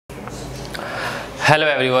Hello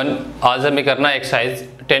everyone, आज हमें करना है एक्सरसाइज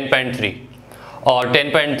 10.3 और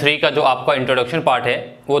 10.3 का जो आपका इंट्रोडक्शन पार्ट है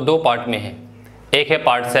वो दो पार्ट में है। एक है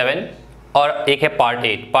पार्ट 7 और एक है पार्ट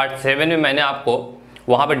 8। पार्ट 7 में मैंने आपको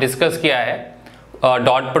वहाँ पे डिस्कस किया है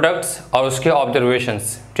डॉट प्रोडक्ट्स और उसके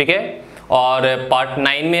ऑब्जर्वेशंस, ठीक है। और पार्ट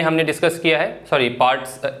 9 में हमने डिस्कस किया है, पार्ट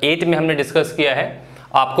 8 में हमने डिस्कस किया है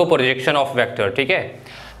आपको प्रोजेक्शन ऑफ वेक्टर, ठीक है।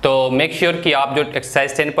 तो मेक श्योर कि आप जो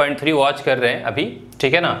एक्सरसाइज 10.3 वॉच कर रहे हैं अभी,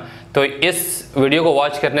 ठीक है ना, तो इस वीडियो को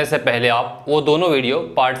वॉच करने से पहले आप वो दोनों वीडियो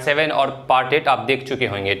पार्ट 7 और पार्ट 8 आप देख चुके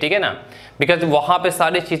होंगे, ठीक है ना। बिकॉज वहाँ पे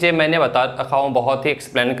सारी चीज़ें मैंने बता रखा हूँ बहुत ही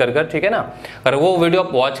एक्सप्लेन कर, ठीक है ना। अगर वो वीडियो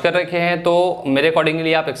आप वॉच कर रखे हैं तो मेरे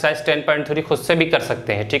अकॉर्डिंगली आप एक्सरसाइज 10.3 खुद से भी कर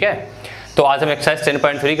सकते हैं, ठीक है। तो आज हम एक्सरसाइज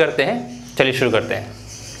 10.3 करते हैं, चलिए शुरू करते हैं।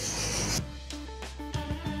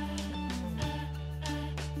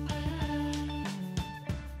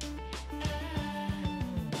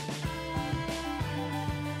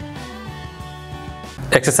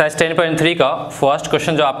 एक्सरसाइज 10.3 का फर्स्ट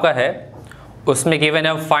क्वेश्चन जो आपका है उसमें गिवन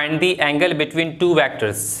है find the angle between two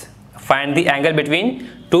vectors. Find the angle between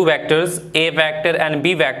two vectors A vector and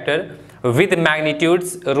B vector with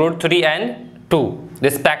magnitudes √3 and 2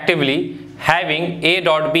 respectively having a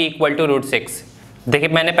dot B equal to √6। देखिए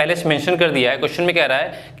मैंने पहले से मेंशन कर दिया है, क्वेश्चन में कह रहा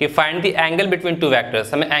है कि find the angle between two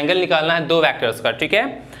vectors. हमें एंगल निकालना है दो वेक्टर्स का, ठीक है।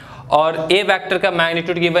 और ए वेक्टर का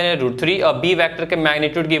मैग्नीट्यूड गिवन है √3 और बी वेक्टर का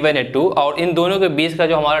मैग्नीट्यूड गिवन है 2 और इन दोनों के बीच का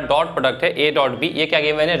जो हमारा डॉट प्रोडक्ट है ए डॉट बी, ये क्या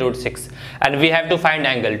गिवन है √6 and we have to find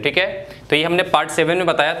angle, ठीक है। तो ये हमने पार्ट 7 में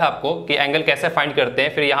बताया था आपको कि एंगल कैसे फाइंड करते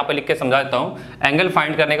हैं। फिर यहाँ पर लिख के समझा देता हूँ। एंगल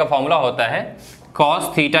फाइंड करने का फॉर्मूला होता है cos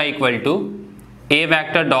theta equal to A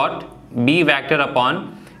vector dot B vector upon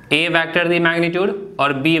A vector the magnitude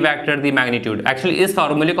और बी वेक्टर दी मैग्नीट्यूड। एक्चुअली इस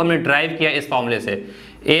फॉर्मूले को हमने ड्राइव किया इस फॉर्मूले से,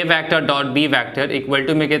 ए vector dot B vector equal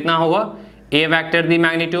to में कितना होगा ए वेक्टर दी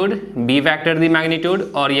मैग्नीट्यूड बी वेक्टर दी मैग्नीट्यूड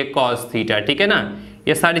और ये cos थीटा, ठीक है ना।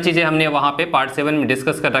 ये सारी चीज़ें हमने वहाँ पे पार्ट 7 में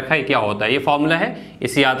डिस्कस कर रखा है क्या होता है। ये फॉर्मूला है,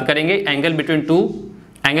 इसे याद करेंगे। एंगल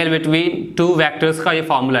बिटवीन टू वेक्टर्स का ये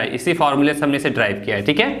फॉर्मूला है, इसी फॉर्मूले से हमने इसे ड्राइव किया है,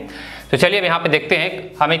 ठीक है। तो चलिए अब यहाँ पे देखते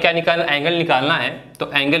हैं हमें क्या निकालना, एंगल निकालना है।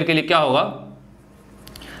 तो एंगल के लिए क्या होगा,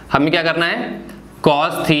 हमें क्या करना है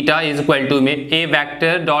cos theta is equal to में ए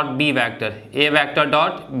वेक्टर डॉट बी वेक्टर, ए vector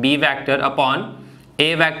dot B vector upon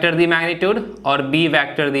ए वेक्टर दी मैग्नीट्यूड और बी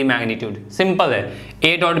वेक्टर दी मैग्नीट्यूड। सिंपल है,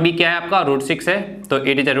 ए डॉट बी क्या है आपका √6 है, तो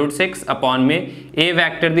इट इज √6 अपॉन में ए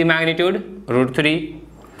वेक्टर दी मैग्नीट्यूड √3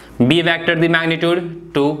 बी वेक्टर दी मैग्नीट्यूड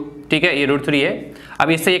 2, ठीक है, ये √3 है। अब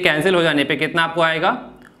इससे ये कैंसिल हो जाने पे कितना आपको आएगा,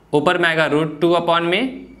 ऊपर में आएगा √2 अपॉन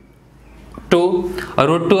में 2 और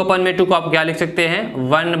 √2 अपॉन में 2 को आप क्या लिख सकते हैं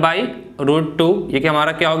 1/√2। ये क्या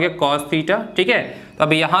हमारा क्या हो गया cos थीटा, ठीक है। तो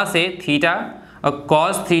अब यहाँ से थीटा और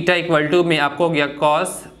cos थीटा इक्वल टू में आपको हो गया cos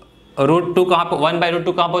 √2 कहाँ पर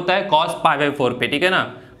 1/√2 कहाँ पर होता है cos π/4 पे, ठीक है ना,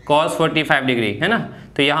 cos 45 डिग्री है ना।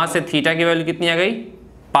 तो यहाँ से थीटा की वैल्यू कितनी आ गई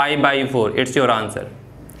π/4। इट्स योर आंसर,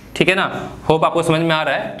 ठीक है ना। होप आपको समझ में आ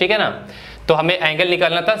रहा है, ठीक है ना। तो हमें एंगल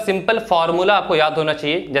निकालना था, सिंपल फॉर्मूला आपको याद होना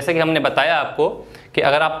चाहिए। जैसे कि हमने बताया आपको कि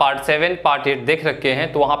अगर आप पार्ट 7 पार्ट 8 देख रखे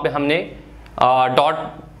हैं तो वहाँ पे हमने डॉट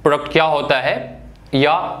प्रोडक्ट क्या होता है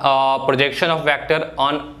या projection of vector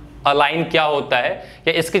on a line क्या होता है,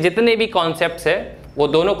 या इसके जितने भी कॉन्सेप्ट्स है वो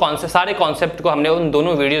दोनों कॉन्सेप्ट, सारे कॉन्सेप्ट को हमने उन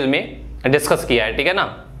दोनों वीडियोज़ में डिस्कस किया है, ठीक है ना।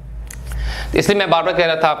 तो इसलिए मैं बार बार कह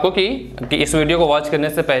रहा था आपको कि इस वीडियो को वॉच करने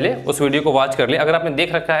से पहले उस वीडियो को वॉच कर ले। अगर आपने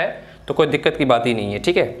देख रखा है तो कोई दिक्कत की बात ही नहीं है,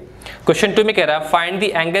 ठीक है। क्वेश्चन 2 में कह रहा है find the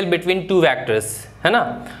angle between two vectors, है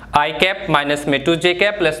ना, आई कैप माइनस में 2j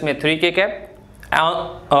कैप प्लस में 3k cap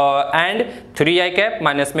and 3i cap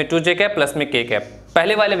minus में 2j कैप प्लस में k कैप।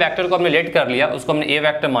 पहले वाले वेक्टर को हमने लेट कर लिया, उसको हमने ए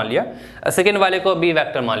वेक्टर मान लिया, सेकेंड वाले को बी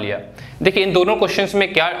वेक्टर मान लिया। देखिए इन दोनों क्वेश्चंस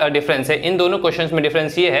में क्या डिफरेंस है, इन दोनों क्वेश्चंस में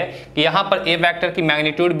डिफरेंस ये है कि यहाँ पर ए वेक्टर की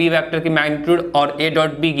मैग्नीट्यूड बी वेक्टर की मैग्नीट्यूड और ए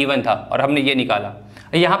डॉट बी गिवन था और हमने ये निकाला।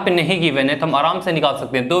 यहाँ पे नहीं गिवन है तो हम आराम से निकाल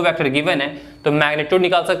सकते हैं। दो वेक्टर गिवन है तो मैग्नीट्यूड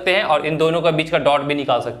निकाल सकते हैं और इन दोनों का बीच का डॉट भी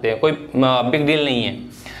निकाल सकते हैं, कोई बिग डील नहीं है।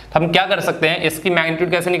 तो हम क्या कर सकते हैं, इसकी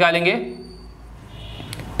मैग्नीट्यूड कैसे निकालेंगे,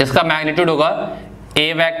 इसका मैग्नीट्यूड होगा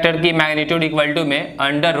ए वेक्टर की मैग्नीट्यूड इक्वल टू में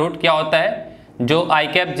अंडर रूट क्या होता है, जो आई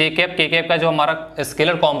कैप जे कैप के कैप का जो हमारा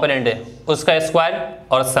स्केलर कॉम्पोनेंट है उसका स्क्वायर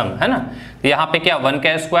और सम, है ना। तो यहाँ पे क्या 1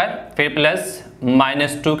 का स्क्वायर फिर प्लस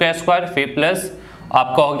 -2 का स्क्वायर फिर प्लस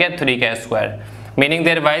आपका हो गया 3 का स्क्वायर, मीनिंग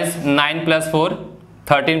देयर वाइज 9 + 4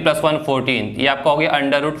 13 + 1 14, ये आपका हो गया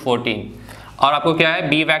 √14। और आपको क्या है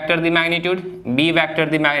बी वेक्टर दी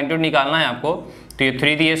मैग्नीट्यूड निकालना है आपको, तो ये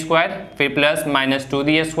 3 दी स्क्वायर फिर प्लस -2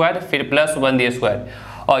 दी स्क्वायर फिर प्लस 1 दी स्क्वायर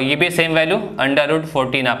और ये भी सेम वैल्यू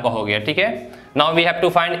 √14 आपका हो गया, ठीक है। Now we have to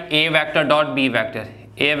find A vector dot B vector,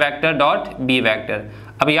 A vector dot B vector.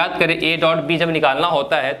 अब याद करें ए डॉट बी जब निकालना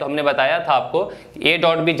होता है तो हमने बताया था आपको ए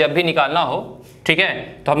डॉट बी जब भी निकालना हो, ठीक है,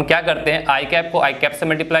 तो हम क्या करते हैं, आई कैप को आई कैप से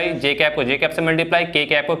मल्टीप्लाई, जे कैप को जे कैप से मल्टीप्लाई, के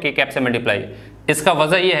कैप को के कैप से मल्टीप्लाई। इसका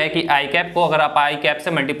वजह यह है कि आई कैप को अगर आप आई कैप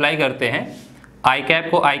से मल्टीप्लाई करते हैं, आई कैप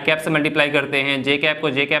को आई कैप से मल्टीप्लाई करते हैं, जे कैप को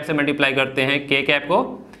जे कैप से मल्टीप्लाई करते हैं, के कैप को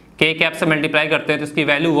के कैप से मल्टीप्लाई करते हैं तो इसकी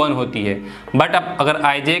वैल्यू 1 होती है। बट अब अगर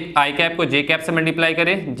आई कैप को जे कैप से मल्टीप्लाई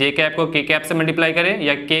करें, जे कैप को के कैप से मल्टीप्लाई करें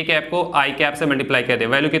या के कैप को आई कैप से मल्टीप्लाई करें,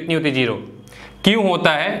 वैल्यू कितनी होती है, 0। क्यों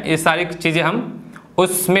होता है, ये सारी चीज़ें हम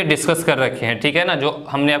उसमें डिस्कस कर रखे हैं, ठीक है ना, जो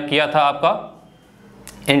हमने अब किया था आपका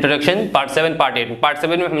इंट्रोडक्शन पार्ट 7 पार्ट 8। पार्ट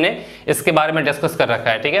 7 में हमने इसके बारे में डिस्कस कर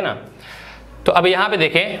रखा है, ठीक है ना। तो अब यहाँ पे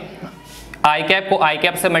देखें, आई कैप को आई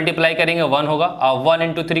कैप से मल्टीप्लाई करेंगे 1 होगा, और 1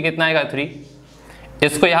 इंटू 3 कितना आएगा, 3।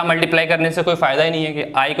 इसको यहाँ मल्टीप्लाई करने से कोई फायदा ही नहीं है कि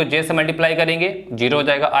आई को जे से मल्टीप्लाई करेंगे 0 हो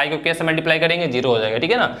जाएगा, आई को के से मल्टीप्लाई करेंगे 0 हो जाएगा,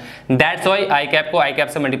 ठीक है ना। दैट्स वाई आई कैप को आई कैप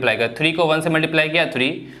से मल्टीप्लाई कर, 3 को 1 से मल्टीप्लाई किया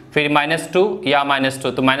 3, फिर -2 या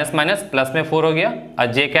 -2 तो माइनस माइनस प्लस में 4 हो गया, और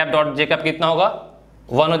जे कैप डॉट जे कैप कितना होगा,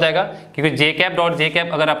 1 हो जाएगा, क्योंकि जे कैप डॉट जे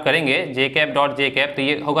कैप अगर आप करेंगे जे कैप डॉट जे कैप तो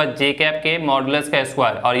ये होगा जे कैप के मॉडुलस का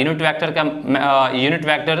स्क्वायर, और यूनिट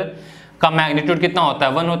वेक्टर का मैग्नीट्यूड कितना होता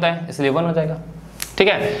है, 1 होता है, इसलिए 1 हो जाएगा, ठीक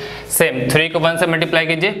है। सेम 3 को 1 से मल्टीप्लाई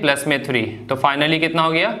कीजिए प्लस में 3, तो फाइनली कितना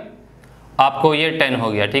हो गया आपको, ये 10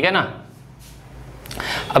 हो गया, ठीक है ना।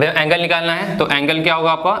 अब एंगल निकालना है, तो एंगल क्या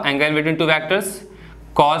होगा आपका, angle between two vectors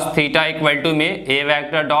cos theta equal to में ए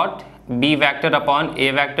vector dot B vector upon ए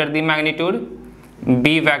वेक्टर दी मैग्नीट्यूड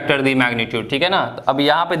बी वेक्टर दी मैग्नीट्यूड, ठीक है ना। तो अब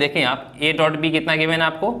यहाँ पे देखें आप, ए डॉट बी कितना गिवन है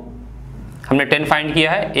आपको, हमने 10 फाइंड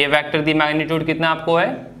किया है, ए वेक्टर दी मैग्नीट्यूड कितना आपको है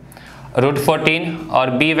 √14, और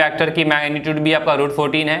बी वेक्टर की मैग्नीट्यूड भी आपका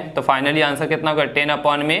 √14 है, तो फाइनली आंसर कितना होगा 10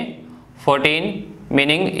 अपॉन में 14,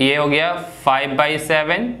 मीनिंग ये हो गया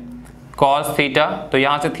 5/7 cos थीटा। तो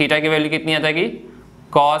यहाँ से थीटा की वैल्यू कितनी आ जाएगी,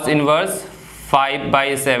 cos इनवर्स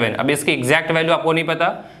 5/7। अब इसकी एग्जैक्ट वैल्यू आपको नहीं पता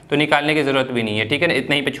तो निकालने की जरूरत भी नहीं है, ठीक है ना,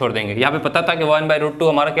 इतना ही पे छोड़ देंगे। यहाँ पे पता था कि 1/√2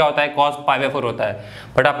 हमारा क्या होता है, cos 5/4 होता है,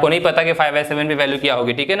 बट आपको नहीं पता कि 5/7 में वैल्यू क्या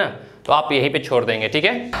होगी, ठीक है ना, तो आप यहीं पे छोड़ देंगे, ठीक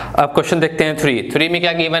है। अब क्वेश्चन देखते हैं 3 में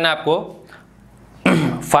क्या गिवन है आपको,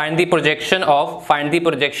 find the projection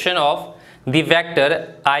of the vector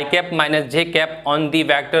I cap minus J cap on the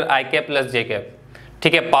vector I cap plus J cap,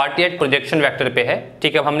 ठीक है। पार्ट 8 प्रोजेक्शन वेक्टर पे है,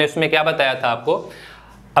 ठीक है। हमने उसमें क्या बताया था आपको,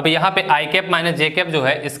 अब यहाँ पे आई कैप माइनस जे कैप जो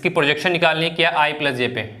है इसकी प्रोजेक्शन निकालनी है क्या, आई प्लस जे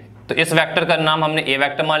पे, तो इस वेक्टर का नाम हमने ए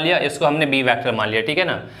वेक्टर मान लिया, इसको हमने बी वेक्टर मान लिया, ठीक है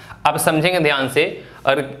ना। अब समझेंगे ध्यान से,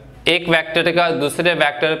 और एक वेक्टर का दूसरे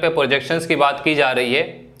वेक्टर पे प्रोजेक्शंस की बात की जा रही है,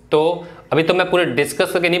 तो अभी तो मैं पूरे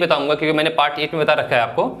डिस्कस करके नहीं बताऊंगा क्योंकि मैंने पार्ट 8 में बता रखा है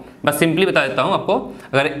आपको, बस सिंपली बता देता हूँ आपको।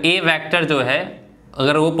 अगर ए वेक्टर जो है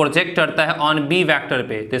अगर वो प्रोजेक्ट करता है ऑन बी वेक्टर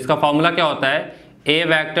पे, तो इसका फॉर्मूला क्या होता है, ए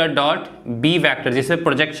वेक्टर डॉट बी वेक्टर, जिसमें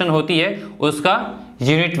प्रोजेक्शन होती है उसका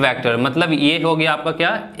यूनिट वेक्टर, मतलब ये हो गया आपका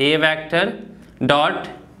क्या, ए वेक्टर डॉट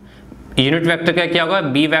यूनिट वेक्टर का क्या होगा,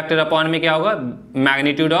 बी वेक्टर अपॉन में क्या होगा,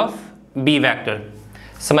 मैग्नीट्यूड ऑफ बी वेक्टर।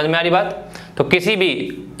 समझ में आ रही बात। तो किसी भी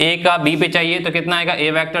ए का बी पे चाहिए तो कितना आएगा,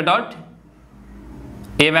 ए वेक्टर डॉट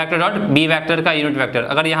बी वेक्टर का यूनिट वेक्टर।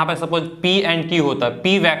 अगर यहाँ पे सपोज पी एंड क्यू होता,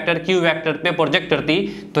 पी वेक्टर क्यू वेक्टर पे प्रोजेक्ट करती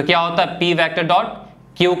तो क्या होता है, पी वेक्टर डॉट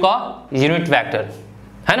क्यू का यूनिट वेक्टर,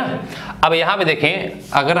 है ना। अब यहाँ पे देखें,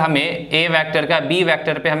 अगर हमें ए वेक्टर का बी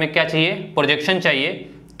वेक्टर पे हमें क्या चाहिए, प्रोजेक्शन चाहिए,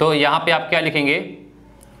 तो यहाँ पे आप क्या लिखेंगे,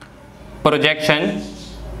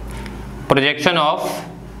 projection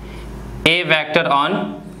of A vector on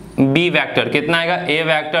B vector कितना आएगा, ए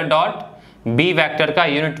वेक्टर डॉट बी वेक्टर का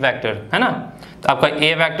यूनिट वेक्टर, है ना। तो आपका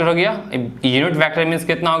ए वेक्टर हो गया, यूनिट वेक्टर मीन्स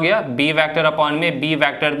कितना हो गया, बी वेक्टर अपॉन में बी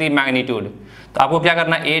वेक्टर दी मैग्नीट्यूड। तो आपको क्या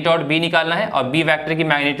करना है, ए डॉट बी निकालना है और बी वेक्टर की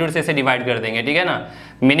मैग्नीट्यूड से इसे डिवाइड कर देंगे, ठीक है ना।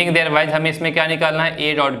 मीनिंग देयर वाइज हमें इसमें क्या निकालना है,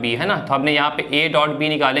 ए डॉट बी, है ना। तो हमने यहाँ पे ए डॉट बी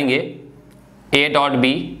निकालेंगे, ए डॉट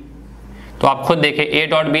बी, तो आप खुद देखें ए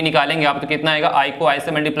डॉट बी निकालेंगे आप तो कितना आएगा, आई को आई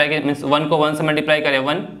से मल्टीप्लाई करें, मीन्स 1 को 1 से मल्टीप्लाई करें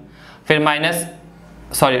 1, फिर माइनस,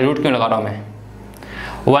 सॉरी रूट क्यों लगा रहा हूँ मैं,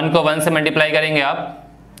 1 को 1 से मल्टीप्लाई करेंगे आप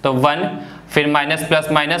तो 1, फिर माइनस प्लस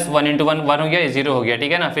माइनस 1 इंटू 1 1 हो गया, 0 हो गया,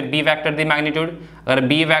 ठीक है ना। फिर बी वेक्टर दी मैग्नीट्यूड, अगर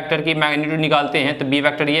बी वेक्टर की मैग्नीट्यूड निकालते हैं तो बी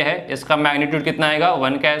वेक्टर ये है, इसका मैग्नीट्यूड कितना आएगा,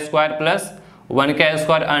 1 का स्क्वायर प्लस 1 का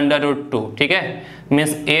स्क्वायर अंडर रूट 2, ठीक है।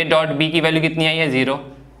 मीन्स ए डॉट बी की वैल्यू कितनी आई है, 0।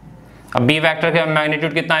 अब बी वेक्टर का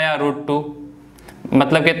मैग्नीट्यूड कितना आया, √2,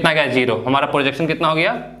 मतलब कितना गया, 0। हमारा प्रोजेक्शन कितना हो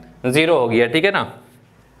गया, 0 हो गया, ठीक है ना।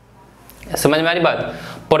 समझ में आ रही बात।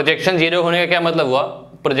 प्रोजेक्शन 0 होने का क्या मतलब हुआ,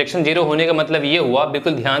 प्रोजेक्शन 0 होने का मतलब ये हुआ,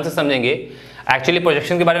 बिल्कुल ध्यान से समझेंगे। एक्चुअली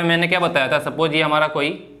प्रोजेक्शन के बारे में मैंने क्या बताया था, सपोज ये हमारा कोई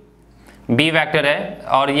बी वेक्टर है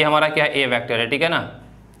और ये हमारा क्या है, ए वेक्टर है, ठीक है ना।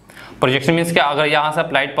 प्रोजेक्शन मीन्स क्या, अगर यहाँ से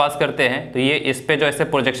आप लाइट पास करते हैं तो ये इस पे जो ऐसे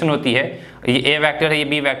प्रोजेक्शन होती है, ये ए वेक्टर है, ये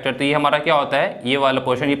बी वेक्टर, तो ये हमारा क्या होता है, ये वाला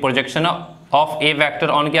पोर्शन, ये projection of A vector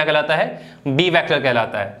on क्या कहलाता है, बी वेक्टर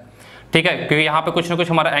कहलाता है। ठीक है, क्योंकि यहाँ पे कुछ ना कुछ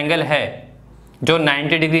हमारा एंगल है जो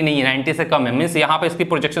 90 डिग्री नहीं है, 90 से कम है, मीन्स यहाँ पे इसकी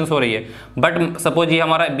प्रोजेक्शन हो रही है। बट सपोज ये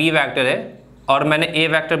हमारा बी वेक्टर है और मैंने ए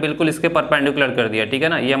वेक्टर बिल्कुल इसके परपेंडिकुलर कर दिया, ठीक है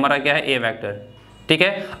ना, ये हमारा क्या है ए वेक्टर। ठीक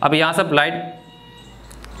है, अब यहाँ से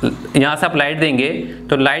आप लाइट देंगे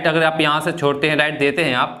तो लाइट अगर आप यहाँ से छोड़ते हैं, लाइट देते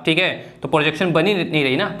हैं आप, ठीक है, तो प्रोजेक्शन बनी नहीं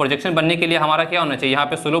रही ना। प्रोजेक्शन बनने के लिए हमारा क्या होना चाहिए, यहाँ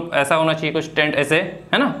पे स्लोप ऐसा होना चाहिए, कुछ टेंट ऐसे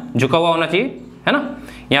है ना, झुका हुआ होना चाहिए, है ना,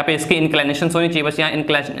 यहाँ पे इसकी इंक्लाइनेशन होनी चाहिए, बस यहाँ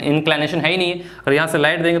इंक्लाइनेशन है ही नहीं है। और यहाँ से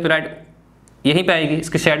लाइट देंगे तो लाइट यहीं पे आएगी,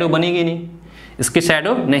 इसकी शेडो बनेगी नहीं, इसकी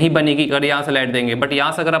शेडो नहीं बनेगी अगर यहाँ से लाइट देंगे। बट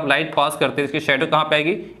यहाँ से अगर आप लाइट पास करते हैं इसकी शेडो कहाँ पे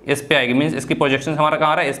आएगी, इस पे आएगी, मीन्स इसकी प्रोजेक्शन हमारा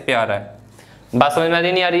कहाँ आ रहा है, इस पे आ रहा है। बात समझ में आ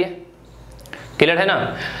रही नहीं आ रही है, क्लियर है ना।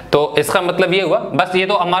 तो इसका मतलब ये हुआ, बस ये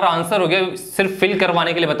तो हमारा आंसर हो गया, सिर्फ फिल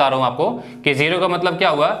करवाने के लिए बता रहा हूँ आपको कि जीरो का मतलब क्या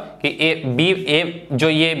हुआ कि ए जो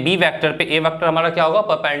ये बी वेक्टर पे ए वेक्टर हमारा क्या होगा,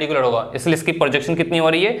 परपेंडिकुलर होगा, इसलिए इसकी प्रोजेक्शन कितनी हो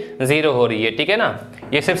रही है, जीरो हो रही है। ठीक है ना,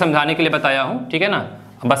 ये सिर्फ समझाने के लिए बताया हूँ, ठीक है ना,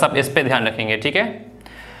 बस आप इस पे ध्यान रखेंगे। ठीक है,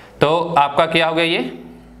 तो आपका क्या हो गया, ये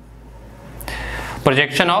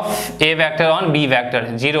projection of A vector on B vector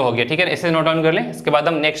zero हो गया। ठीक है, इसे नोट डाउन कर लें, इसके बाद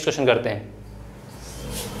हम नेक्स्ट क्वेश्चन करते हैं।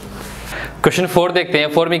 क्वेश्चन 4 देखते हैं।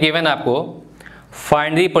 4 में गिवन आपको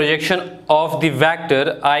find the projection of the vector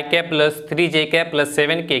i cap plus 3j cap plus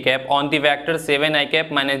 7k cap on the vector 7i cap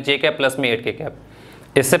minus j cap plus में 8k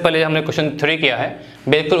कैप। इससे पहले हमने क्वेश्चन 3 किया है,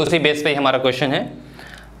 बिल्कुल उसी बेस पे ही हमारा क्वेश्चन है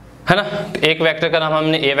ना। तो एक वेक्टर का नाम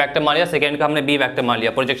हमने ए वेक्टर मान लिया, सेकेंड का हमने बी वेक्टर मान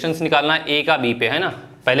लिया। प्रोजेक्शंस निकालना है ए का बी पे, है ना,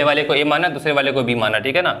 पहले वाले को ए माना, दूसरे वाले को बी माना,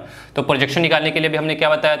 ठीक है ना। तो प्रोजेक्शन निकालने के लिए भी हमने क्या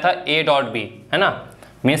बताया था, ए डॉट बी, है ना,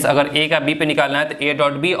 मीन्स अगर ए का बी पे निकालना है तो ए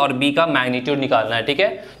डॉट बी और बी का मैग्नीट्यूड निकालना है। ठीक है,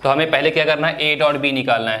 तो हमें पहले क्या करना है, ए डॉट बी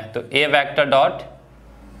निकालना है, तो ए वेक्टर डॉट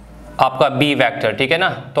आपका बी वेक्टर, ठीक है ना।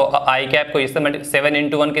 तो आई कैप को इससे 7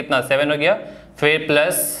 इंटू 1 कितना 7 हो गया, फिर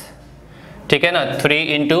प्लस, ठीक है ना, 3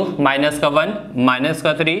 इंटू माइनस का 1 माइनस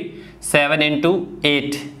का 3 7 इंटू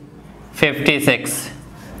 8 56।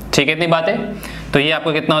 ठीक है, इतनी बात है। तो ये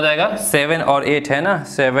आपको कितना हो जाएगा, 7 और 8 है ना,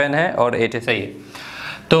 7 है और 8 है, सही है।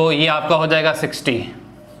 तो ये आपका हो जाएगा 60।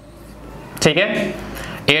 ठीक है,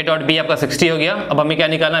 ए डॉट बी आपका 60 हो गया। अब हमें क्या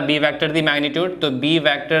निकालना, बी वेक्टर दी मैग्नीट्यूड, तो बी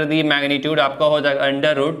वेक्टर दी मैग्नीट्यूड आपका हो जाएगा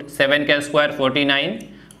अंडर रूट 7 का स्क्वायर 49,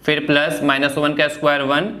 फिर प्लस माइनस 1 का स्क्वायर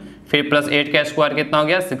 1, फिर प्लस 8 का स्क्वायर कितना हो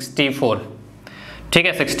गया 64। ठीक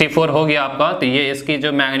है, 64 हो गया आपका। तो ये इसकी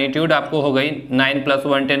जो मैग्नीट्यूड आपको हो गई 9 plus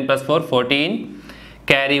 1 10 plus 4 14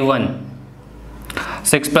 carry 1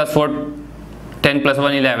 6 plus 4 10 plus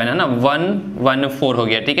 1 11, है ना, 114 हो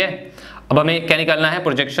गया। ठीक है, अब हमें क्या निकालना है,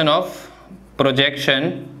 projection of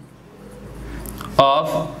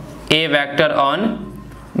A vector on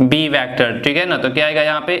B vector. ठीक है ना, तो क्या आएगा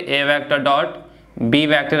यहाँ पे, ए vector dot B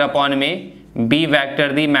vector upon में बी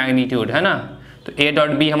वेक्टर दी मैग्नीट्यूड, है ना। तो ए डॉट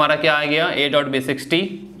बी हमारा क्या आ गया, ए डॉट बी 60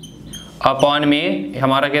 अपॉन में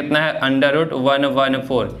हमारा कितना है अंडर रूट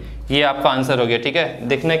 114। ये आपका आंसर हो गया। ठीक है,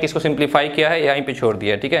 देखना है किसको सिंप्लीफाई किया है, यहीं पे छोड़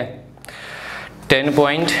दिया। ठीक है, 10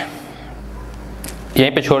 पॉइंट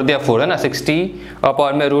यहीं पे छोड़ दिया 4, है ना, 60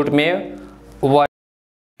 अपॉन में रूट में 1।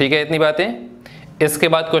 ठीक है, इतनी बातें। इसके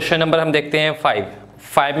बाद क्वेश्चन नंबर हम देखते हैं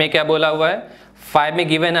 5 में क्या बोला हुआ है, 5 में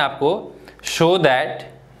गिवन है आपको show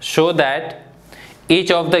that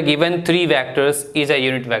each of the given 3 vectors is a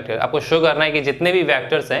unit vector. आपको शो करना है कि जितने भी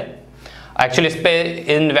वेक्टर्स हैं, एक्चुअली इस पे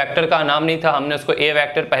इन वेक्टर का नाम नहीं था, हमने उसको ए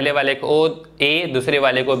वेक्टर, पहले वाले को ए, दूसरे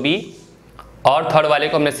वाले को बी और थर्ड वाले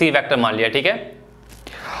को हमने सी वेक्टर मान लिया। ठीक है,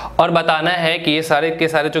 और बताना है कि ये सारे के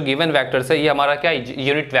सारे जो गिवन वेक्टर्स है ये हमारा क्या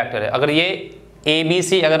यूनिट वेक्टर है। अगर ये ए बी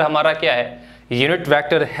सी अगर हमारा क्या है यूनिट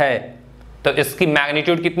वेक्टर है तो इसकी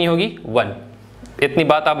मैग्नीट्यूड कितनी होगी 1। इतनी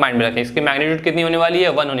बात आप माइंड में रखें, इसकी मैग्नीट्यूड कितनी होने वाली है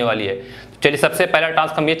 1 होने वाली है। चलिए सबसे पहला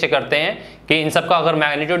टास्क हम ये चेक करते हैं कि इन सब का अगर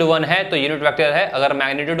मैग्नीट्यूड 1 है तो यूनिट वेक्टर है, अगर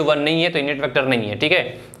मैग्नीट्यूड 1 नहीं है तो यूनिट वेक्टर नहीं है। ठीक है,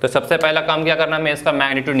 तो सबसे पहला काम क्या करना है, हमें इसका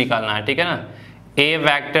मैग्नीट्यूड निकालना है। ठीक है ना, ए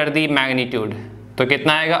वेक्टर दी मैग्नीट्यूड तो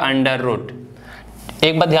कितना आएगा अंडर रूट।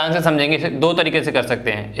 एक बात ध्यान से समझेंगे, इसे 2 तरीके से कर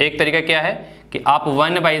सकते हैं। एक तरीका क्या है कि आप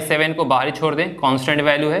 1/7 को बाहर ही छोड़ दें, कांस्टेंट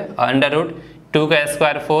वैल्यू है, अंडर रूट 2 का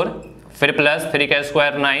स्क्वायर 4, फिर प्लस 3 का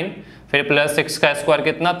स्क्वायर 9, फिर प्लस 6 का स्क्वायर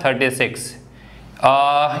कितना 36।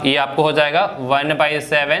 ये आपको हो जाएगा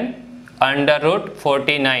 1/7 अंडर रूट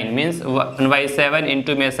 49 मीन्स 1/7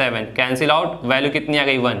 इंटू में 7 कैंसिल आउट, वैल्यू कितनी आ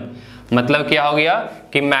गई 1। मतलब क्या हो गया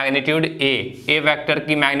कि मैग्नीट्यूड ए वेक्टर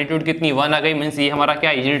की मैग्नीट्यूड कितनी 1 आ गई, मीन्स ये हमारा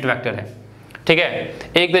क्या यूनिट वेक्टर है। ठीक है,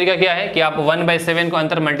 एक तरीका क्या है कि आप 1/7 को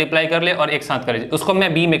अंतर मल्टीप्लाई कर ले और एक साथ कर लीजिए, उसको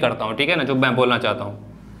मैं बी में करता हूँ। ठीक है ना, जो मैं बोलना चाहता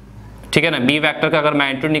हूँ। ठीक है ना, बी वेक्टर का अगर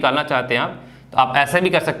मैग्नीट्यूड निकालना चाहते हैं आप तो आप ऐसे भी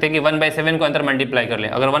कर सकते हैं कि 1/7 को अंतर मल्टीप्लाई कर लें।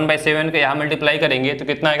 अगर 1/7 को यहाँ मल्टीप्लाई करेंगे तो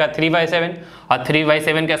कितना आएगा 3/7 और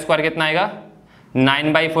 3/7 का स्क्वायर कितना आएगा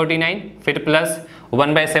 9/49, फिर प्लस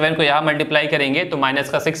 1/7 को यहाँ मल्टीप्लाई करेंगे तो माइनस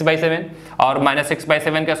का 6/7, और माइनस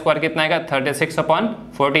 6/7 का स्क्वायर कितना आएगा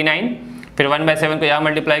 36/49, फिर 1/7 को यहाँ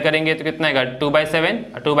मल्टीप्लाई करेंगे तो कितना आएगा 2/7,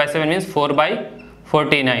 2/7 मीन्स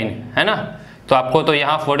 4/49 है ना। तो आपको तो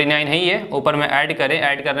यहाँ 49 है ही है, ऊपर में ऐड करने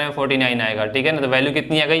में 49 आएगा, ठीक है ना। तो वैल्यू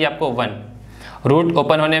कितनी आ गई आपको 1। रूट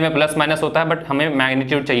ओपन होने में प्लस माइनस होता है, बट हमें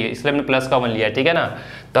मैग्नीट्यूड चाहिए इसलिए हमने प्लस का 1 लिया, ठीक है ना।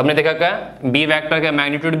 तो हमने देखा क्या बी वैक्टर का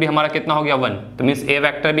मैग्नीट्यूड भी हमारा कितना हो गया 1, तो मीन्स ए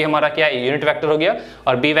वैक्टर भी हमारा क्या है यूनिट वैक्टर हो गया,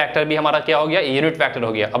 और बी वैक्टर भी हमारा क्या हो गया यूनिट वैक्टर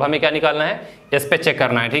हो गया। अब हमें क्या निकालना है, इस पे चेक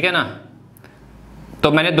करना है, ठीक है ना।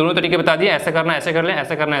 तो मैंने दोनों तरीके बता दिए, ऐसे करना ऐसे कर लें,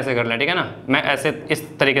 ऐसे करना ऐसे कर लें, ठीक है ना। मैं ऐसे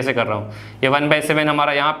इस तरीके से कर रहा हूँ। ये 1/7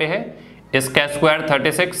 हमारा यहाँ पे है, इसका स्क्वायर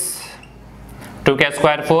 36, 2 का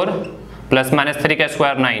स्क्वायर 4, प्लस माइनस 3 का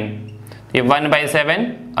स्क्वायर 9, ये 1/7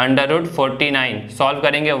 √49 सॉल्व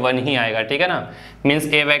करेंगे 1 ही आएगा, ठीक है ना। मीन्स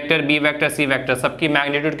ए vector B vector C vector सबकी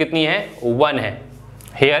मैग्नीट्यूड कितनी है 1 है।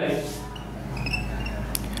 Here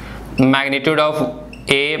magnitude of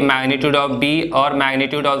A, magnitude of B और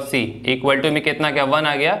magnitude of C equal to में कितना क्या 1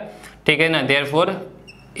 आ गया, ठीक है ना। Therefore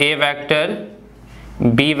A vector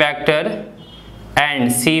B vector and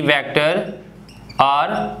C vector और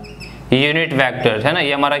यूनिट वेक्टर्स है ना,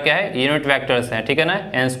 ये हमारा क्या है यूनिट वेक्टर्स हैं, ठीक है ना।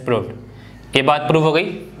 हेंस प्रूव्ड, ये बात प्रूव हो गई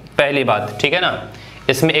पहली बात, ठीक है ना।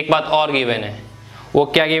 इसमें एक बात और गिवन है, वो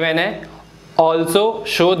क्या गिवन है, also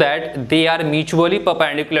show that they are mutually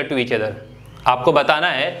perpendicular to each other. आपको बताना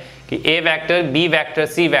है कि ए vector B vector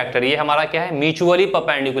C vector ये हमारा क्या है म्यूचुअली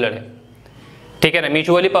परपेंडिकुलर है, ठीक है ना।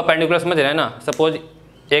 म्यूचुअली परपेंडिकुलर समझ रहे हैं ना। सपोज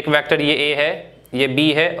एक वेक्टर ये ए है, ये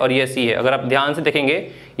बी है और ये सी है। अगर आप ध्यान से देखेंगे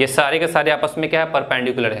ये सारे के सारे आपस में क्या है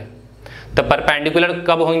परपेंडिकुलर है। तो परपेंडिकुलर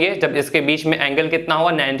कब होंगे, जब इसके बीच में एंगल कितना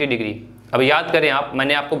होगा 90 डिग्री। अब याद करें आप,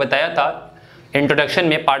 मैंने आपको बताया था इंट्रोडक्शन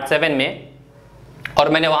में पार्ट 7 में, और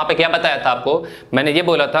मैंने वहां पे क्या बताया था आपको, मैंने ये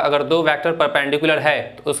बोला था अगर दो वेक्टर परपेंडिकुलर है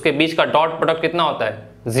तो उसके बीच का डॉट प्रोडक्ट कितना होता है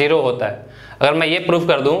 0 होता है। अगर मैं ये प्रूफ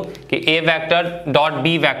कर दूं कि ए वेक्टर डॉट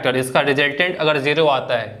बी वेक्टर इसका रिजल्टेंट अगर 0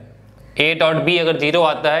 आता है, ए डॉट बी अगर 0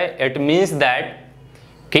 आता है, इट मीन्स दैट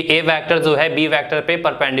कि ए वेक्टर जो है बी वेक्टर पे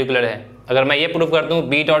परपेंडिकुलर है। अगर मैं ये प्रूफ कर दूं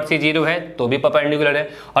बी डॉट सी 0 है तो भी परपेंडिकुलर है,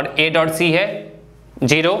 और ए डॉट सी है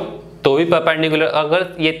 0 तो भी परपेंडिकुलर। अगर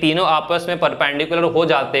ये तीनों आपस में परपेंडिकुलर हो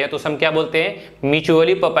जाते हैं तो हम क्या बोलते हैं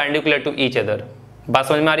mutually perpendicular to each other. बात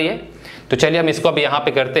समझ में आ रही है। तो चलिए हम इसको अब यहाँ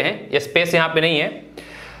पे करते हैं। ये स्पेस यहाँ पे नहीं है,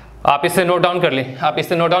 आप इसे नोट डाउन कर लें, आप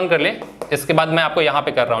इसे नोट डाउन कर लें, इसके बाद मैं आपको यहाँ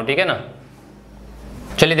पे कर रहा हूँ, ठीक है ना।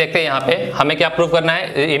 चलिए देखते हैं यहाँ पे हमें क्या प्रूव करना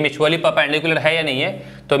है, ये म्यूचुअली परपेंडिकुलर है या नहीं है।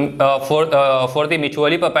 तो for the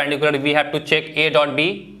mutually perpendicular we have to check A dot B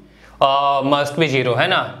must be 0 है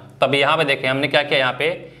ना। तब यहाँ पे देखें हमने क्या किया, यहाँ पे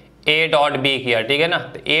ए डॉट बी किया, ठीक है ना।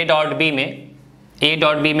 तो ए डॉट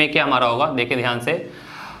बी में क्या हमारा होगा, देखिए ध्यान से,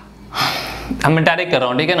 मैं डायरेक्ट कर रहा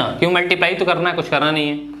हूँ, ठीक है ना। क्यों मल्टीप्लाई तो करना है, कुछ करना नहीं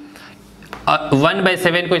है।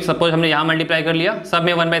 1/7 को सपोज हमने यहाँ मल्टीप्लाई कर लिया, सब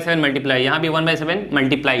में 1/7 मल्टीप्लाई, यहाँ भी 1/7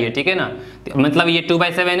 मल्टीप्लाई है, ठीक है ना। मतलब ये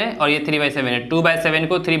 2/7 है और ये 3/7 है। 2/7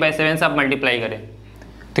 को 3/7 से आप मल्टीप्लाई करें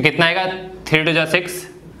तो कितना आएगा 3 2 6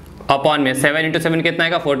 अपॉन में 7 × 7 कितना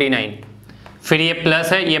आएगा 49। फिर ये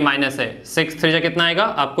प्लस है ये माइनस है, 6 3 कितना आएगा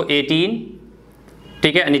आपको 18,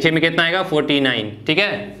 ठीक है। नीचे में कितना आएगा 49, ठीक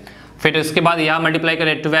है। फिर उसके बाद यहाँ मल्टीप्लाई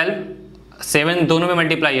करें 12, 7 दोनों में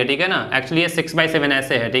मल्टीप्लाई है, ठीक है ना। एक्चुअली ये 6/7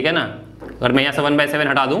 ऐसे है, ठीक है ना। अगर मैं यहाँ से 1/7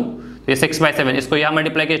 हटा दूँ तो ये 6/7, इसको यहाँ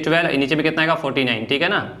मल्टीप्लाई किया 12, नीचे में कितना आएगा 49, ठीक है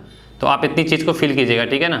ना। तो आप इतनी चीज़ को फिल कीजिएगा,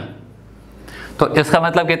 ठीक है ना। तो इसका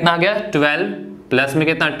मतलब कितना आ गया 12 प्लस में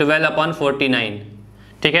कितना 12/49,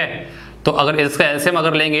 ठीक है। तो अगर इसका एलसीएम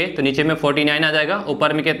अगर लेंगे तो नीचे में 49 आ जाएगा,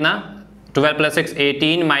 ऊपर में कितना 12 + 6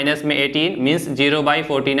 18, माइनस में 18 means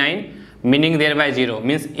 0/49, meaning there bye 0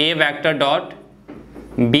 means A vector dot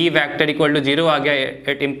B vector equal to 0 आ गया।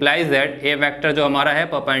 It implies that A vector जो हमारा है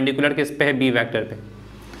परपेंडिकुलर किस पे है बी वेक्टर पे,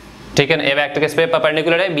 ठीक है ना। ए वेक्टर किस पे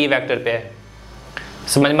परपेंडिकुलर है बी वेक्टर पे है।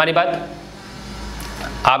 समझ में आ रही बात।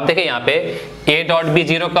 आप देखें यहाँ पे ए डॉट बी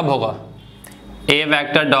 0 कब होगा, ए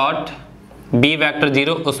वेक्टर डॉट बी वेक्टर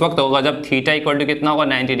 0 उस वक्त होगा जब थीटा इक्वल टू कितना होगा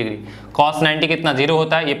 90 डिग्री। cos 90 कितना 0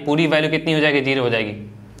 होता है, ये पूरी वैल्यू कितनी हो जाएगी 0 हो जाएगी।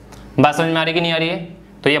 बात समझ में आ रही कि नहीं आ रही है।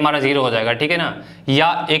 तो ये हमारा 0 हो जाएगा, ठीक है ना।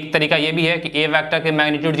 या एक तरीका ये भी है कि ए वेक्टर के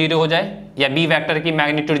मैग्नीट्यूड 0 हो जाए या बी वेक्टर की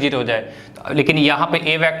मैग्नीट्यूड 0 हो जाए, लेकिन यहाँ पे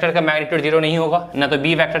ए वेक्टर का मैग्नीट्यूड 0 नहीं होगा ना, तो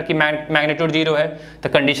बी वेक्टर की मैग्नीट्यूड 0 है। तो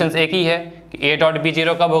कंडीशंस एक ही है कि ए डॉट बी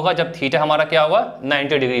 0 कब होगा, जब थीटा हमारा क्या होगा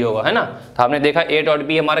 90 डिग्री होगा, है ना। तो हमने देखा ए डॉट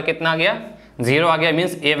बी हमारा कितना आ गया 0 आ गया,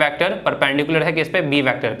 मीन्स ए वेक्टर परपेंडिकुलर है किस पे बी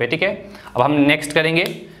वेक्टर पे, ठीक है। अब हम नेक्स्ट करेंगे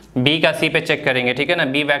बी का सी पे चेक करेंगे, ठीक है ना।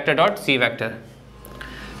 B vector dot C vector,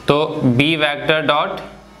 तो B vector dot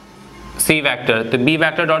C vector, तो B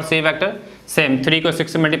vector dot C vector same 3 को 6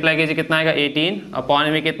 से मल्टीप्लाई कीजिए कितना आएगा 18 अपॉन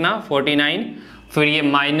में कितना 49, फिर ये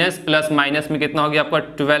माइनस प्लस माइनस में कितना हो गया आपका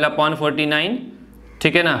 12/49,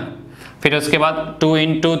 ठीक है ना। फिर उसके बाद 2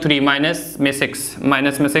 × 3 माइनस में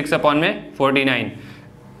 6/49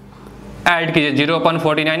 ऐड कीजिए,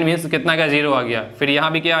 0/49 मीन्स कितना का 0 आ गया। फिर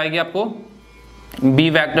यहाँ भी क्या आएगी आपको B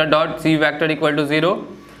vector dot C vector equal to 0,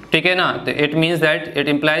 ठीक है ना। तो it means that it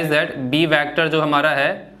implies that B vector जो हमारा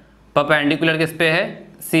है परपेंडिकुलर किस पे है,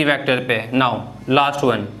 सी वैक्टर पे है। Now last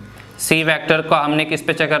one, C vector को हमने किस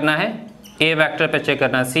पे चेक करना है, ए वैक्टर पे चेक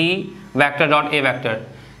करना है। C vector dot A vector,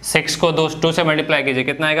 6 को 2 से मल्टीप्लाई कीजिए,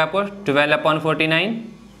 कितना आएगा आपको 12/49,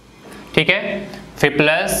 ठीक है। फिर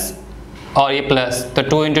प्लस और ये प्लस, तो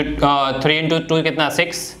 3 × 2 कितना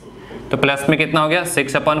 6, तो प्लस में कितना हो गया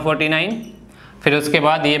 6/49। फिर उसके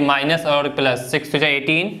बाद ये माइनस और प्लस, 6 ×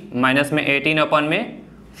 18 माइनस में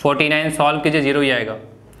 18/49 सॉल्व कीजिए, 0 ही आएगा।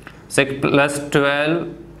 6 + 12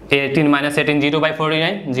 18 - 18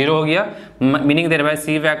 0/49 0 हो गया। Meaning there bye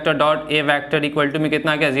C vector dot A vector equal to में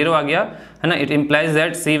कितना आ गया 0 आ गया, है ना। It implies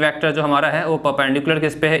that C vector जो हमारा है वो परपेंडिकुलर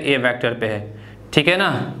किस पे है, ए वैक्टर पे है, ठीक है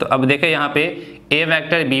ना। तो अब देखें यहाँ पे ए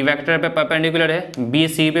वैक्टर बी वैक्टर पे परपेंडिकुलर है, बी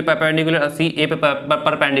सी पे परपेंडिकुलर, सी ए पे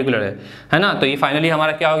परपेंडिकुलर है ना। तो ये फाइनली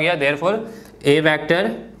हमारा क्या हो गया, therefore A vector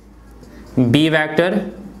B vector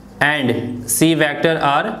and C vector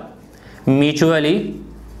are mutually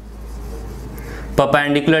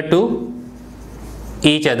perpendicular to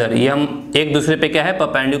each other. ये हम एक दूसरे पे क्या है,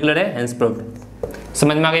 परपेंडिकुलर है, हेंस प्रूव्ड।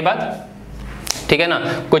 समझ में आ गई बात, ठीक है ना।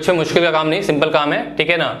 कुछ भी मुश्किल का काम नहीं, सिंपल काम है, ठीक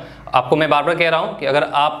है ना। आपको मैं बार बार कह रहा हूं कि अगर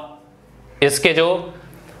आप इसके जो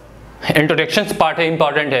इंट्रोडक्शन पार्ट है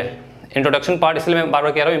इंपॉर्टेंट है, इंट्रोडक्शन पार्ट इसलिए मैं बार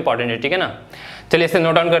बार कह रहा हूँ इंपॉर्टेंट है, ठीक है ना। चलिए इसे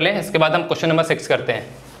नोट डाउन कर लें, इसके बाद हम क्वेश्चन नंबर 6 करते हैं।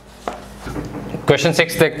 क्वेश्चन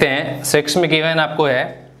 6 देखते हैं। 6 में गिवन आपको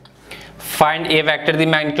है find A vector the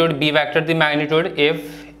magnitude B vector the magnitude if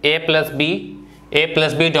a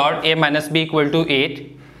plus b dot a minus b equal to 8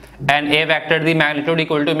 and a vector the magnitude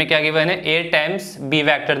equal to में क्या गिवन है, a times b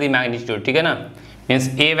vector the magnitude, ठीक है ना। Means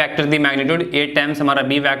a vector the magnitude 8 times हमारा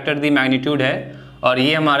b vector the magnitude है और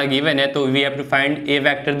ये हमारा गिवन है, तो we have to find a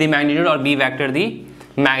vector the magnitude और b वैक्टर द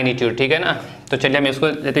मैग्नीट्यूड, ठीक है ना। तो चलिए हम इसको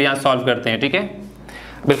यहाँ सॉल्व करते हैं, ठीक है।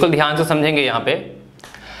 बिल्कुल ध्यान से समझेंगे। यहाँ पे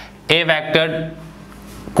a वैक्टर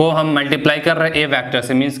को हम मल्टीप्लाई कर रहे हैं ए वैक्टर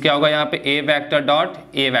से, मीन्स क्या होगा यहाँ पे ए वैक्टर डॉट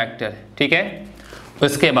ए वैक्टर, ठीक है।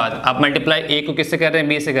 उसके बाद आप मल्टीप्लाई ए को किससे कर रहे हैं,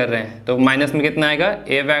 बी से कर रहे हैं, तो माइनस में कितना आएगा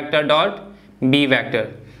ए vector dot B vector,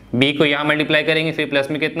 B को यहाँ मल्टीप्लाई करेंगे, फिर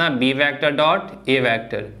प्लस में कितना B vector dot A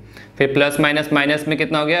vector, फिर प्लस माइनस माइनस में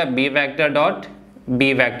कितना हो गया B vector dot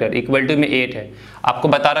B vector equal to में 8 है। आपको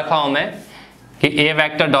बता रखा हूँ मैं कि ए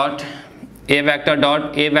vector dot A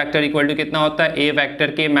vector equal to कितना होता है, ए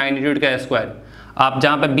वैक्टर के मैग्नीट्यूड का स्क्वायर। आप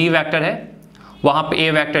जहाँ पे बी वैक्टर है वहाँ पे ए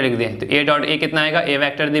वैक्टर लिख दें, तो ए डॉट ए कितना आएगा, ए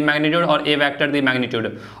वैक्टर दी मैग्नीट्यूड और ए वैक्टर दी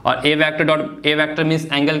मैग्नीट्यूड, और ए vector dot A vector means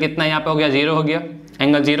angle कितना यहाँ पे हो गया 0 हो गया।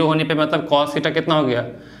 एंगल 0 होने पे मतलब कॉस थीटा कितना हो गया,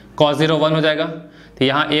 कॉस 0 1 हो जाएगा। तो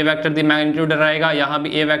यहाँ ए वैक्टर दी मैग्नीट्यूड रहेगा, यहाँ भी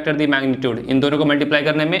ए वैक्टर दी मैग्नीट्यूड, इन दोनों को मल्टीप्लाई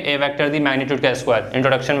करने में ए वैक्टर दी मैग्नीट्यूड का स्क्वायर,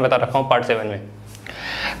 इंट्रोडक्शन में बता रखा हूँ पार्ट 7 में।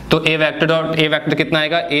 तो ए वैक्टर डॉट ए वैक्टर कितना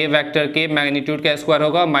आएगा, ए वैक्टर के मैग्नीट्यूड का स्क्वायर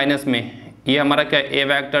होगा माइनस में ये हमारा क्या ए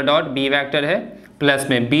वैक्टर डॉट बी वैक्टर है, प्लस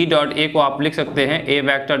में बी डॉट ए को आप लिख सकते हैं ए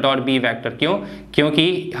वैक्टर डॉट बी वैक्टर। क्यों,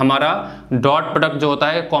 क्योंकि हमारा डॉट प्रोडक्ट जो होता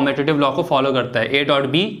है कॉम्यूटेटिव लॉ को फॉलो करता है, ए डॉट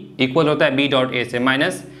बी इक्वल होता है बी डॉट ए से,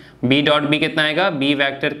 माइनस बी डॉट बी कितना आएगा बी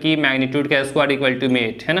वैक्टर की मैग्नीट्यूड का स्क्वायर इक्वल टू में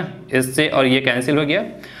 8 है ना, इससे और ये कैंसिल हो गया।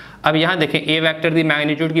 अब यहाँ देखें ए वैक्टर दी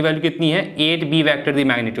मैग्नीट्यूड की वैल्यू कितनी है 8 बी वैक्टर दी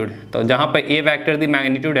मैग्नीट्यूड, तो जहाँ पर ए वैक्टर दी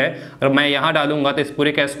मैग्नीट्यूड है और मैं यहाँ डालूंगा तो इस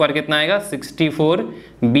पूरे का स्क्वायर कितना आएगा 64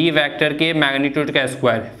 बी वैक्टर के मैग्नीट्यूड का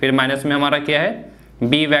स्क्वायर, फिर माइनस में हमारा क्या है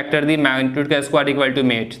बी वैक्टर दी मैग्नीट्यूड का स्क्वायर इक्वल टू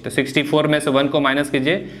में 8, तो 64 में से 1 को माइनस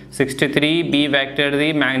कीजिए 63 बी वैक्टर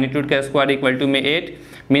दी मैग्नीट्यूड का स्क्वायर इक्वल टू में 8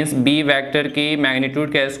 मीन्स बी वैक्टर की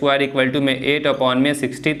मैग्नीट्यूड का स्क्वायर इक्वल टू में 8 अपॉन में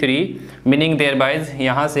 63, मीनिंग देयर बाइज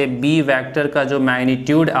यहाँ से बी वैक्टर का जो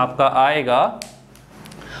मैग्नीट्यूड आपका आएगा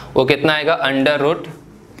वो कितना आएगा अंडर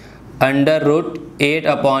रूट 8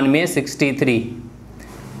 अपॉन में 63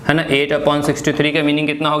 है ना। 8 अपॉन 63 का मीनिंग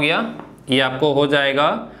कितना हो गया, ये आपको हो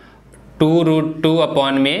जाएगा 2√2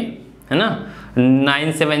 अपॉन में है ना,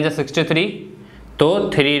 9 7 63 तो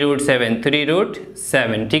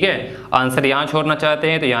 3√7, ठीक है। आंसर यहाँ छोड़ना चाहते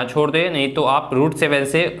हैं तो यहाँ छोड़ दें, नहीं तो आप √7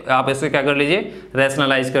 से आप इसको क्या कर लीजिए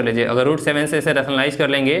रैशनलाइज कर लीजिए। अगर √7 से इसे रैशनलाइज कर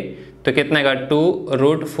लेंगे तो कितना आएगा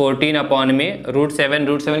 2√14 अपॉन में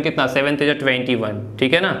 √7 कितना 7 × 21,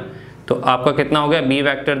 ठीक है ना। तो आपका कितना हो गया बी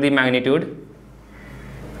वैक्टर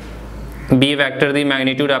दी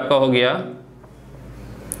मैग्नीट्यूड आपका हो गया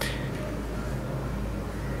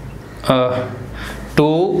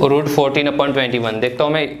 2√14/21। देखता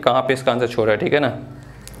हूँ मैं कहाँ पे इसका आंसर छोड़ रहा है, ठीक है ना।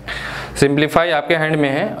 सिंप्लीफाई आपके हैंड में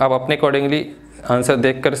है, आप अपने अकॉर्डिंगली आंसर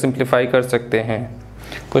देखकर सिंप्लीफाई कर सकते हैं।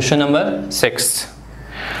 क्वेश्चन नंबर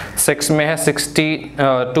 6 में है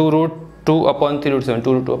 2√2/3√7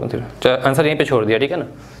 2√2/3। आंसर यहीं पे छोड़ दिया, ठीक है ना,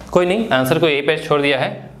 कोई नहीं, आंसर को यहीं पे छोड़ दिया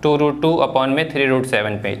है,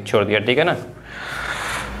 2√2/3√7 पे छोड़ दिया, ठीक है ना,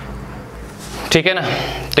 ठीक है ना।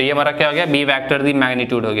 तो ये हमारा क्या हो गया, बी वैक्टर दी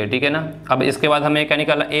मैग्नीट्यूड हो गया, ठीक है ना। अब इसके बाद हमें क्या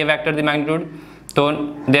निकालना, ए वैक्टर दी मैग्नीट्यूड। तो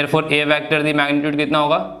देयरफॉर ए वैक्टर दी मैग्नीट्यूड कितना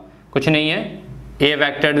होगा, कुछ नहीं है, ए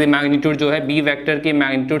वैक्टर दी मैग्नीट्यूड जो है बी वैक्टर की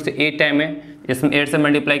मैग्नीट्यूड से 8 टाइम है, इसमें 8 से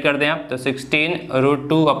मल्टीप्लाई कर दें आप तो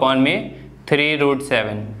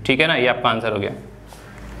 16√2/3√7, ठीक है ना, ये आपका आंसर हो गया,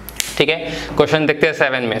 ठीक है। क्वेश्चन देखते हैं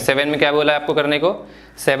 7 में। 7 में क्या बोला है आपको करने को,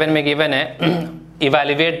 7 में गिवन है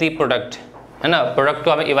इवैल्यूएट दी प्रोडक्ट, है ना, प्रोडक्ट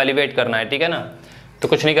को हमें इवैल्यूएट करना है, ठीक है ना। तो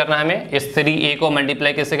कुछ नहीं करना है हमें, इस 3a को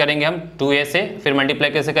मल्टीप्लाई कैसे करेंगे हम, 2a से, फिर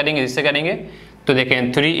मल्टीप्लाई कैसे करेंगे, इससे करेंगे। तो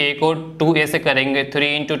देखें 3a को 2a से करेंगे,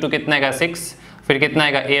 3 × 2 कितना आएगा 6, फिर कितना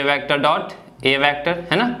आएगा a vector dot a vector,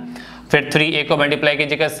 है ना, फिर 3a को मल्टीप्लाई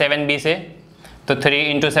कीजिएगा 7b से, तो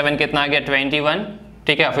 3 × 7 कितना आ गया 21,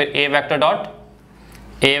 ठीक है। फिर a vector dot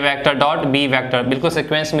b vector, बिल्कुल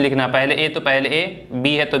सीक्वेंस में लिखना, पहले a तो पहले a, b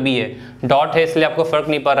है तो b है, डॉट है इसलिए आपको फर्क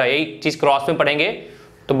नहीं पड़ रहा है, यही चीज़ क्रॉस में पढ़ेंगे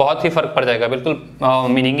तो बहुत ही फर्क पड़ जाएगा, बिल्कुल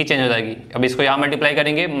मीनिंग ही चेंज हो जाएगी। अब इसको यहाँ मल्टीप्लाई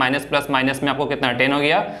करेंगे, माइनस प्लस माइनस में आपको कितना 10 हो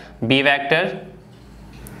गया, b वैक्टर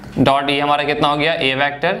डॉट ये हमारा कितना हो गया a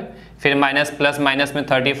वैक्टर, फिर माइनस प्लस माइनस में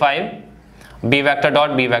 35, b vector dot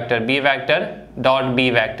b vector dot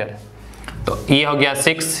b vector, तो ये हो गया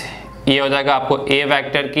 6, ये हो जाएगा आपको a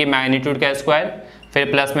वैक्टर की मैग्नीट्यूड का स्क्वायर,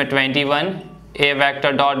 फिर प्लस में 21 a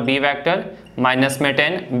vector dot b vector minus में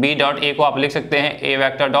 10 b डॉट a को आप लिख सकते हैं a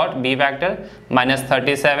vector dot b vector minus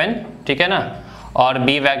 37, ठीक है ना, और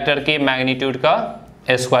b वैक्टर के मैग्नीट्यूड का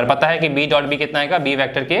स्क्वायर, पता है कि b डॉट b कितना आएगा, b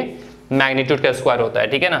वैक्टर के मैग्नीट्यूड का स्क्वायर होता है,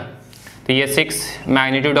 ठीक है ना। तो ये 6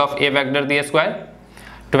 magnitude of a vector the square,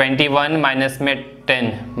 21 minus में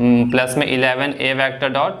 10 प्लस में 11 a vector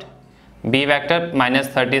dot b vector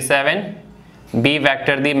minus 37 b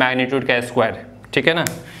vector the magnitude का स्क्वायर, ठीक है ना।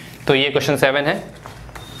 तो ये क्वेश्चन 7 है।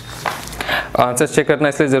 आंसर चेक करना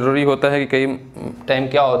इसलिए ज़रूरी होता है कि कई टाइम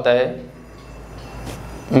क्या होता है,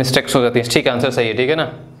 मिस्टेक्स हो जाती हैं, ठीक है, आंसर सही है, ठीक है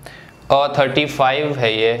ना। और 35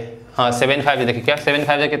 है ये, हाँ 75, देखिए क्या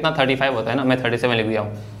 75 से कितना 35 होता है ना, मैं 37 लिख दिया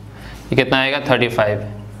हूँ, ये कितना आएगा 35,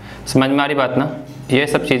 समझ में आ रही बात ना, ये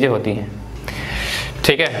सब चीज़ें होती हैं,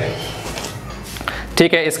 ठीक है,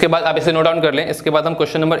 ठीक है। इसके बाद आप इसे नोट डाउन कर लें। इसके बाद हम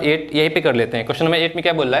क्वेश्चन नंबर 8 यहीं पे कर लेते हैं। क्वेश्चन नंबर 8 में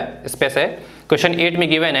क्या बोल रहा है, स्पेस है, क्वेश्चन 8 में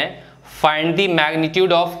गिवन है find the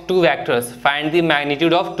magnitude of two vectors, find the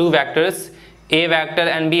magnitude of two vectors a vector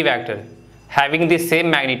and b vector having the same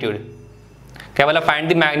magnitude. क्या बोला, find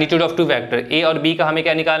the magnitude of two vector, a और b का हमें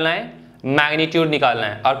क्या निकालना है, मैग्नीट्यूड निकालना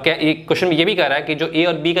है। और क्या ये क्वेश्चन ये भी कह रहा है कि जो a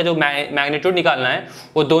और b का जो मैग्नीट्यूड निकालना है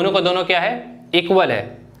वो दोनों को दोनों क्या है, इक्वल है,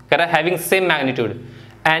 कह रहा है having same magnitude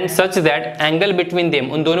and such that angle between them,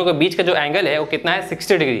 उन दोनों के बीच का जो एंगल है वो कितना है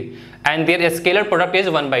 60 degree, and there scalar product is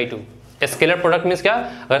 1/2। Scalar product means क्या,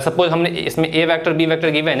 अगर सपोज हमने इसमें a vector b vector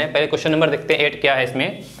given है, पहले क्वेश्चन नंबर देखते हैं 8 क्या है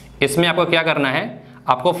इसमें आपको क्या करना है,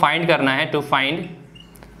 आपको फाइंड करना है टू फाइंड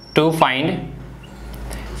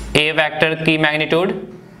a वैक्टर की magnitude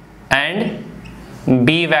and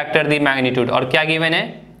b vector the magnitude. और क्या गिवन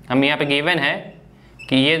है, हम यहाँ पे गिवन है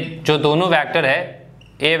कि ये जो दोनों वैक्टर है,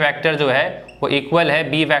 a वैक्टर जो है वो इक्वल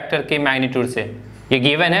है b वैक्टर के मैग्नीट्यूड से, ये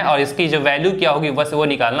गिवन है, और इसकी जो वैल्यू क्या होगी बस वो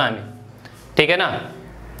निकालना हमें, ठीक है ना।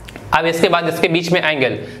 अब इसके बाद इसके बीच में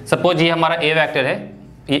एंगल, सपोज ये हमारा a वैक्टर है,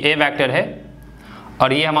 ये a वैक्टर है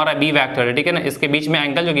और ये हमारा b वैक्टर है, ठीक है ना, इसके बीच में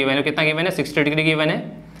एंगल जो गिवन है कितना गिवन है 60 डिग्री गिवन है,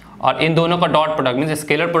 और इन दोनों का dot product means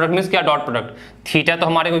scalar product means क्या, डॉट प्रोडक्ट, थीटा तो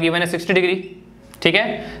हमारे को गिवन है 60 डिग्री, ठीक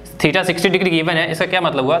है, थीटा 60 डिग्री गिवन है, इसका क्या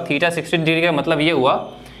मतलब हुआ, थीटा 60 डिग्री का मतलब ये हुआ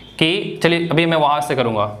कि चलिए अभी मैं वहाँ से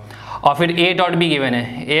करूँगा, और फिर a डॉट b गिवन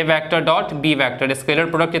है, a vector dot b vector, scalar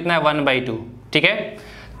product कितना है 1/2, ठीक है।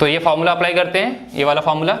 तो ये फॉर्मूला अप्लाई करते हैं, ये वाला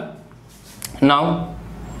formula, now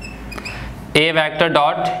a vector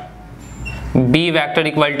dot b vector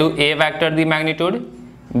equal to a vector the magnitude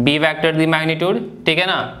b vector the magnitude, ठीक है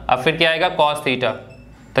ना। अब फिर क्या आएगा cos थीटा,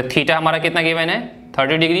 तो थीटा हमारा कितना गिवन है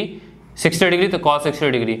 30 डिग्री, 60 डिग्री तो cos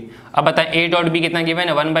 60 डिग्री। अब बताएं a डॉट b कितना गिवन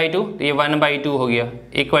है 1/2, तो ये 1/2 हो गया,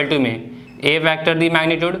 इक्वल टू में a वैक्टर दी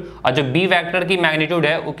मैग्नीट्यूड, और जो b वैक्टर की मैग्नीट्यूड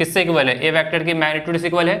है वो किससे इक्वल है, a वैक्टर की मैग्नीट्यूड से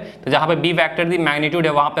इक्वल है, तो जहाँ पे b वैक्टर दी मैग्नीट्यूड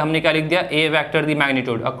है वहाँ पे हमने क्या लिख दिया a वैक्टर दी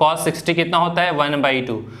मैग्नीट्यूड, और cos 60 कितना होता है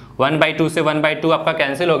 1/2, 1/2 से 1/2 आपका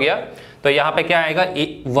कैंसिल हो गया, तो यहाँ पे क्या आएगा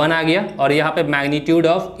 1 आ गया, और यहाँ पे मैग्नीट्यूड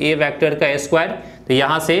ऑफ a वैक्टर का स्क्वायर, तो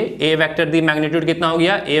यहाँ से a वैक्टर दी मैग्नीट्यूड कितना हो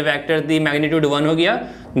गया, a वैक्टर दी मैग्नीट्यूड 1 हो गया,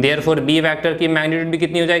 देयरफॉर b वैक्टर की मैग्नीट्यूड भी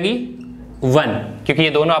कितनी हो जाएगी 1, क्योंकि ये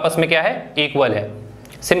दोनों आपस में क्या है, इक्वल है।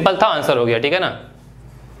 सिंपल था, आंसर हो गया, ठीक है ना,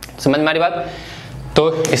 समझ में आ रही बात।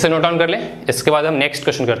 तो इसे नोट डाउन कर लें, इसके बाद हम नेक्स्ट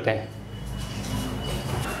क्वेश्चन करते हैं।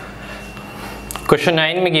 क्वेश्चन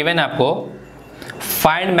 9 में गिवन है आपको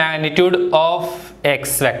find magnitude of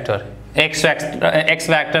x vector. X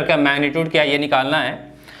vector का मैग्नीट्यूड क्या है ये निकालना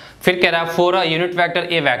है। फिर कह रहा है for a unit vector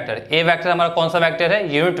A vector. A vector हमारा कौन सा वेक्टर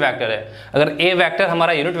है? यूनिट वेक्टर है। अगर ए वेक्टर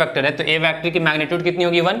हमारा यूनिट वेक्टर है तो ए वेक्टर की मैग्नीट्यूड कितनी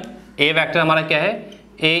होगी? 1। ए वेक्टर हमारा क्या है?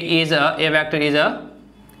 ए vector is a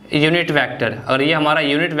unit vector. अगर ये हमारा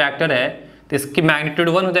यूनिट वेक्टर है तो इसकी मैग्नीट्यूड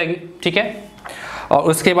 1 हो जाएगी, ठीक है। और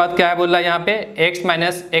उसके बाद क्या है बोल रहा है यहाँ पे x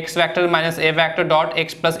minus x vector minus A vector dot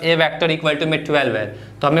x plus A vector equal to में 12 है।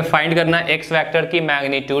 तो हमें फाइंड करना है x वैक्टर की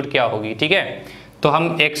मैग्नीट्यूड क्या होगी, ठीक है। तो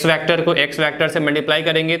हम x वैक्टर को x वैक्टर से मल्टीप्लाई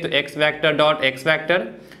करेंगे तो x vector dot x vector,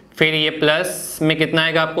 फिर ये प्लस में कितना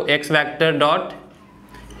आएगा आपको x vector dot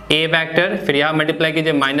a vector, फिर यहाँ मल्टीप्लाई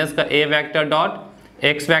कीजिए माइनस का a vector dot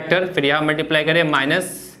x vector, फिर यहाँ मल्टीप्लाई करिए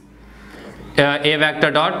minus a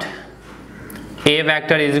vector dot a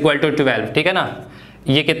vector is equal to 12, ठीक है ना।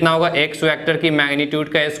 ये कितना होगा? x वेक्टर की मैग्नीट्यूड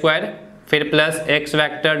का स्क्वायर, फिर plus x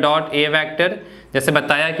vector dot a vector. जैसे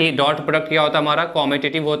बताया कि डॉट प्रोडक्ट क्या होता है हमारा?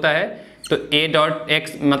 कॉम्यूटेटिव होता है। तो a डॉट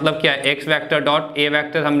x मतलब क्या है? x vector dot a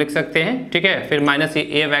vector हम लिख सकते हैं, ठीक है। फिर माइनस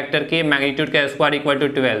ये a वेक्टर की मैग्नीट्यूड का स्क्वायर इक्वल टू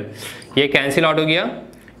 12। ये कैंसिल आउट हो गया।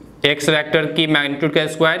 x वेक्टर की मैग्नीट्यूड का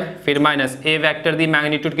स्क्वायर, फिर माइनस a वेक्टर की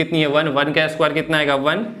मैग्नीट्यूड कितनी है? 1। 1 का स्क्वायर कितना आएगा?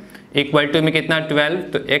 1 इक्वल टू में कितना? 12।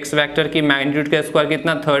 तो x वेक्टर की मैग्नीट्यूड का स्क्वायर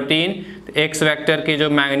कितना? 13। तो x वेक्टर की जो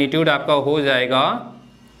मैग्नीट्यूड आपका हो जाएगा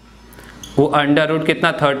वो अंडर रूट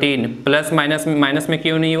कितना? 13। प्लस माइनस में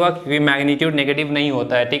क्यों नहीं हुआ? क्योंकि मैग्नीट्यूड नेगेटिव नहीं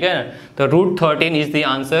होता है, ठीक है ना। तो root 13 is the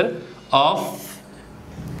answer of,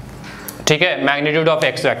 ठीक है, मैग्नीट्यूड ऑफ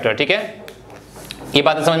x वेक्टर, ठीक है। ये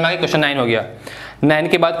बात समझ में आ गई। क्वेश्चन 9 हो गया। 9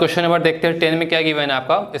 के बाद क्वेश्चन नंबर देखते हैं 10 में क्या गिवन है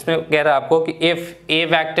आपका। इसमें कह रहा है आपको कि if A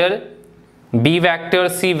vector B vector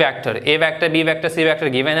C vector, A vector B vector C vector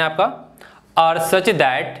given है आपका, are such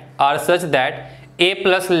that A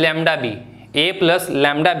plus lambda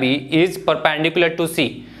B is perpendicular to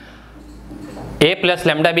C. A plus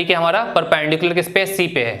lambda B के हमारा परपेंडिकुलर किस पे? सी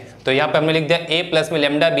पे है। तो यहाँ पे हमने लिख दिया ए प्लस में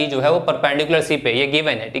लैम्डा बी जो है वो परपेंडिकुलर सी पे, ये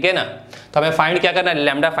गिवन है, ठीक है ना। तो हमें फाइंड क्या करना है?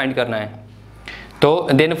 लैम्डा फाइंड करना है। तो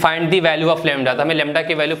then find the value of lambda. तो हमें लैम्डा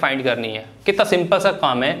की वैल्यू फाइंड करनी है। कितना सिंपल सा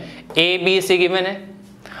काम है। ए बी सी गिवन है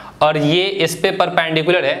और ये इस पे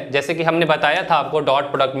परपेंडिकुलर है। जैसे कि हमने बताया था आपको डॉट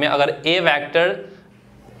प्रोडक्ट में, अगर ए वेक्टर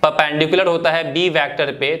परपेंडिकुलर होता है बी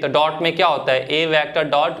वेक्टर पे तो डॉट में क्या होता है? ए vector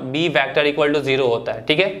dot B vector equal to 0 होता है,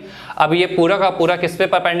 ठीक है। अब ये पूरा का पूरा किस पे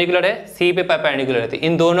परपेंडिकुलर है? सी पे परपेंडिकुलर है। तो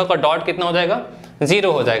इन दोनों का डॉट कितना हो जाएगा? 0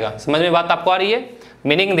 हो जाएगा। समझ में बात आपको आ रही है?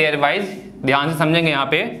 मीनिंग देयर वाइज ध्यान से समझेंगे यहाँ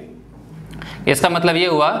पे। इसका मतलब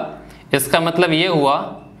ये हुआ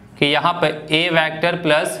कि यहाँ पे ए vector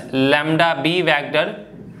plus lambda B vector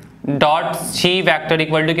dot C vector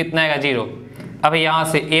equal to कितना आएगा? 0। अब यहाँ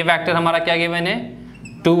से ए वेक्टर हमारा क्या गिवन है?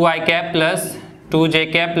 2i cap plus 2j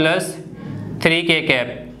cap plus 3k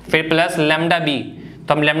cap, फिर प्लस लैम्डा बी।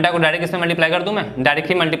 तो हम लैम्डा को डायरेक्ट इसमें मल्टीप्लाई कर दूं? मैं डायरेक्ट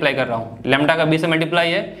ही मल्टीप्लाई कर रहा हूँ। लैम्डा का बी से मल्टीप्लाई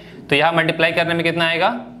है तो यहाँ मल्टीप्लाई करने में कितना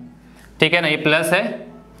आएगा? ठीक है ना, ये प्लस है।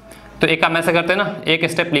 तो एक काम ऐसा करते हैं ना, एक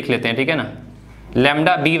स्टेप लिख लेते हैं, ठीक है ना।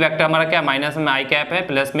 लैम्डा बी वेक्टर हमारा क्या? माइनस में i कैप है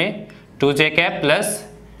प्लस में 2j cap plus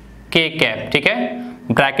k cap, ठीक है,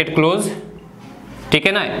 ब्रैकेट क्लोज, ठीक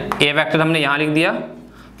है ना। ए वेक्टर हमने यहाँ लिख दिया,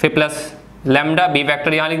 फिर प्लस लैम्डा बी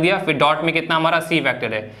वेक्टर यहाँ लिख दिया, फिर डॉट में कितना हमारा सी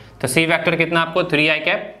वेक्टर है। तो सी वेक्टर कितना आपको? 3i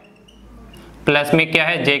कैप प्लस में क्या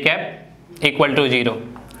है? j cap equal to 0।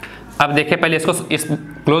 अब देखिए पहले इसको, इस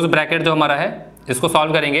क्लोज ब्रैकेट जो हमारा है इसको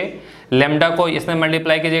सॉल्व करेंगे। लैम्डा को इसमें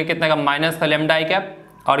मल्टीप्लाई कीजिए कितना का? माइनस का लैम्डा i कैप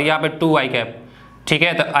और यहाँ पे 2i कैप, ठीक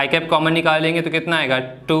है। तो i कैप कॉमन निकालेंगे तो कितना आएगा?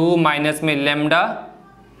 2 माइनस में लैम्डा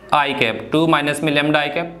i कैप, 2 माइनस में लैम्डा i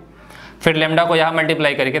कैप, फिर लैम्डा को यहाँ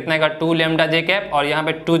मल्टीप्लाई करें कितना आएगा? 2 लैम्डा j कैप और यहाँ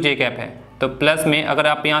पे 2j कैप है। तो प्लस में अगर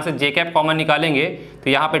आप यहाँ से j कैप कॉमन निकालेंगे तो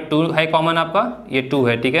यहाँ पे 2 है कॉमन आपका, ये 2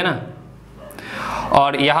 है, ठीक है ना।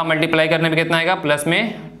 और यहाँ मल्टीप्लाई करने में कितना आएगा? प्लस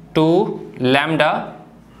में 2 लैम्डा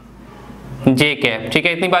j कैप, ठीक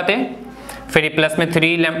है, इतनी बातें। फिर प्लस में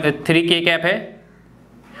 3k कैप है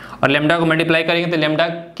और लैम्डा को मल्टीप्लाई करेंगे तो लैम्डा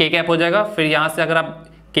k कैप हो जाएगा। फिर यहाँ से अगर आप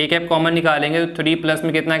k कैप कॉमन निकालेंगे तो 3 प्लस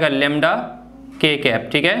में कितना आएगा? लैम्डा k कैप,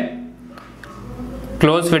 ठीक है,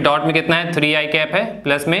 क्लोज। फिर डॉट में कितना है? 3i कैप है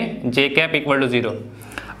प्लस में j कैप इक्वल टू 0।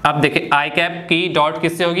 अब देखिए i कैप की डॉट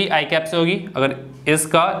किससे होगी? i कैप से होगी। अगर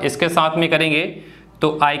इसका इसके साथ में करेंगे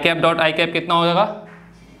तो i cap dot i cap कितना हो जाएगा?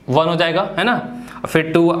 1 हो जाएगा, है ना।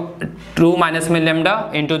 फिर 2 माइनस में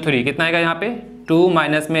लैम्डा इंटू 3 कितना आएगा यहाँ पे? 2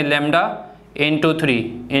 माइनस में लैम्डा इंटू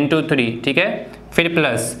 3, ठीक है। फिर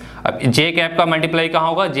प्लस, अब j कैप का मल्टीप्लाई कहाँ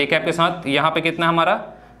होगा? j कैप के साथ यहाँ पे कितना हमारा?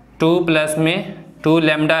 2 प्लस में 2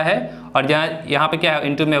 लैम्डा है और यहाँ पे क्या है?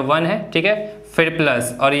 इंटू में 1 है, ठीक है। फिर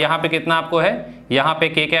प्लस और यहाँ पे कितना आपको है? यहाँ पे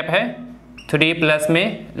के कैप है 3 प्लस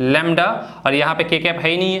में लेमडा, और यहाँ पे के कैप है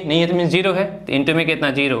ही नहीं है तो मीन 0 है, तो इंटू में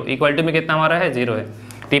कितना 0, इक्वल टू में कितना हमारा है 0 है,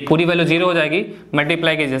 तो ये पूरी वैल्यू 0 हो जाएगी।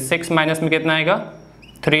 मल्टीप्लाई कीजिए 6 माइनस में कितना आएगा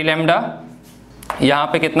 3 लेमडा, यहाँ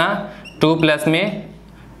पे कितना 2 प्लस में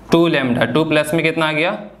 2 लेमडा, 2 प्लस में कितना आ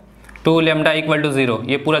गया 2 लेमडा इक्वल टू 0,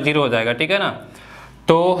 ये पूरा 0 हो जाएगा, ठीक है ना।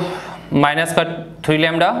 तो माइनस का 3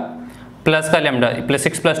 लेमडा प्लस का लेमडा, प्लस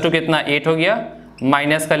 6 प्लस 2 कितना 8 हो गया,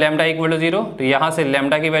 माइनस का लेमडा इक्वल टू 0, तो यहाँ से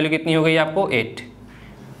लेमडा की वैल्यू कितनी हो गई आपको 8,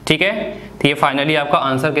 ठीक है। तो ये फाइनली आपका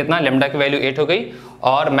आंसर कितना, लेमडा की वैल्यू 8 हो गई,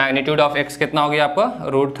 और मैग्नीट्यूड ऑफ x कितना हो गया आपका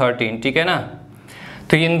 √13, ठीक है ना।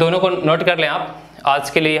 तो इन दोनों को नोट कर लें आप। आज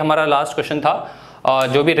के लिए हमारा लास्ट क्वेश्चन था, और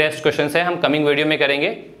जो भी रेस्ट क्वेश्चन है हम कमिंग वीडियो में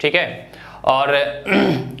करेंगे, ठीक है। और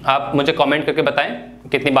आप मुझे कमेंट करके बताएं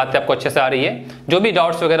कितनी बातें आपको अच्छे से आ रही है, जो भी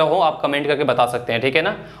डाउट्स वगैरह हो आप कमेंट करके बता सकते हैं, ठीक है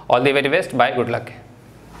ना। All the very best, bye, good luck.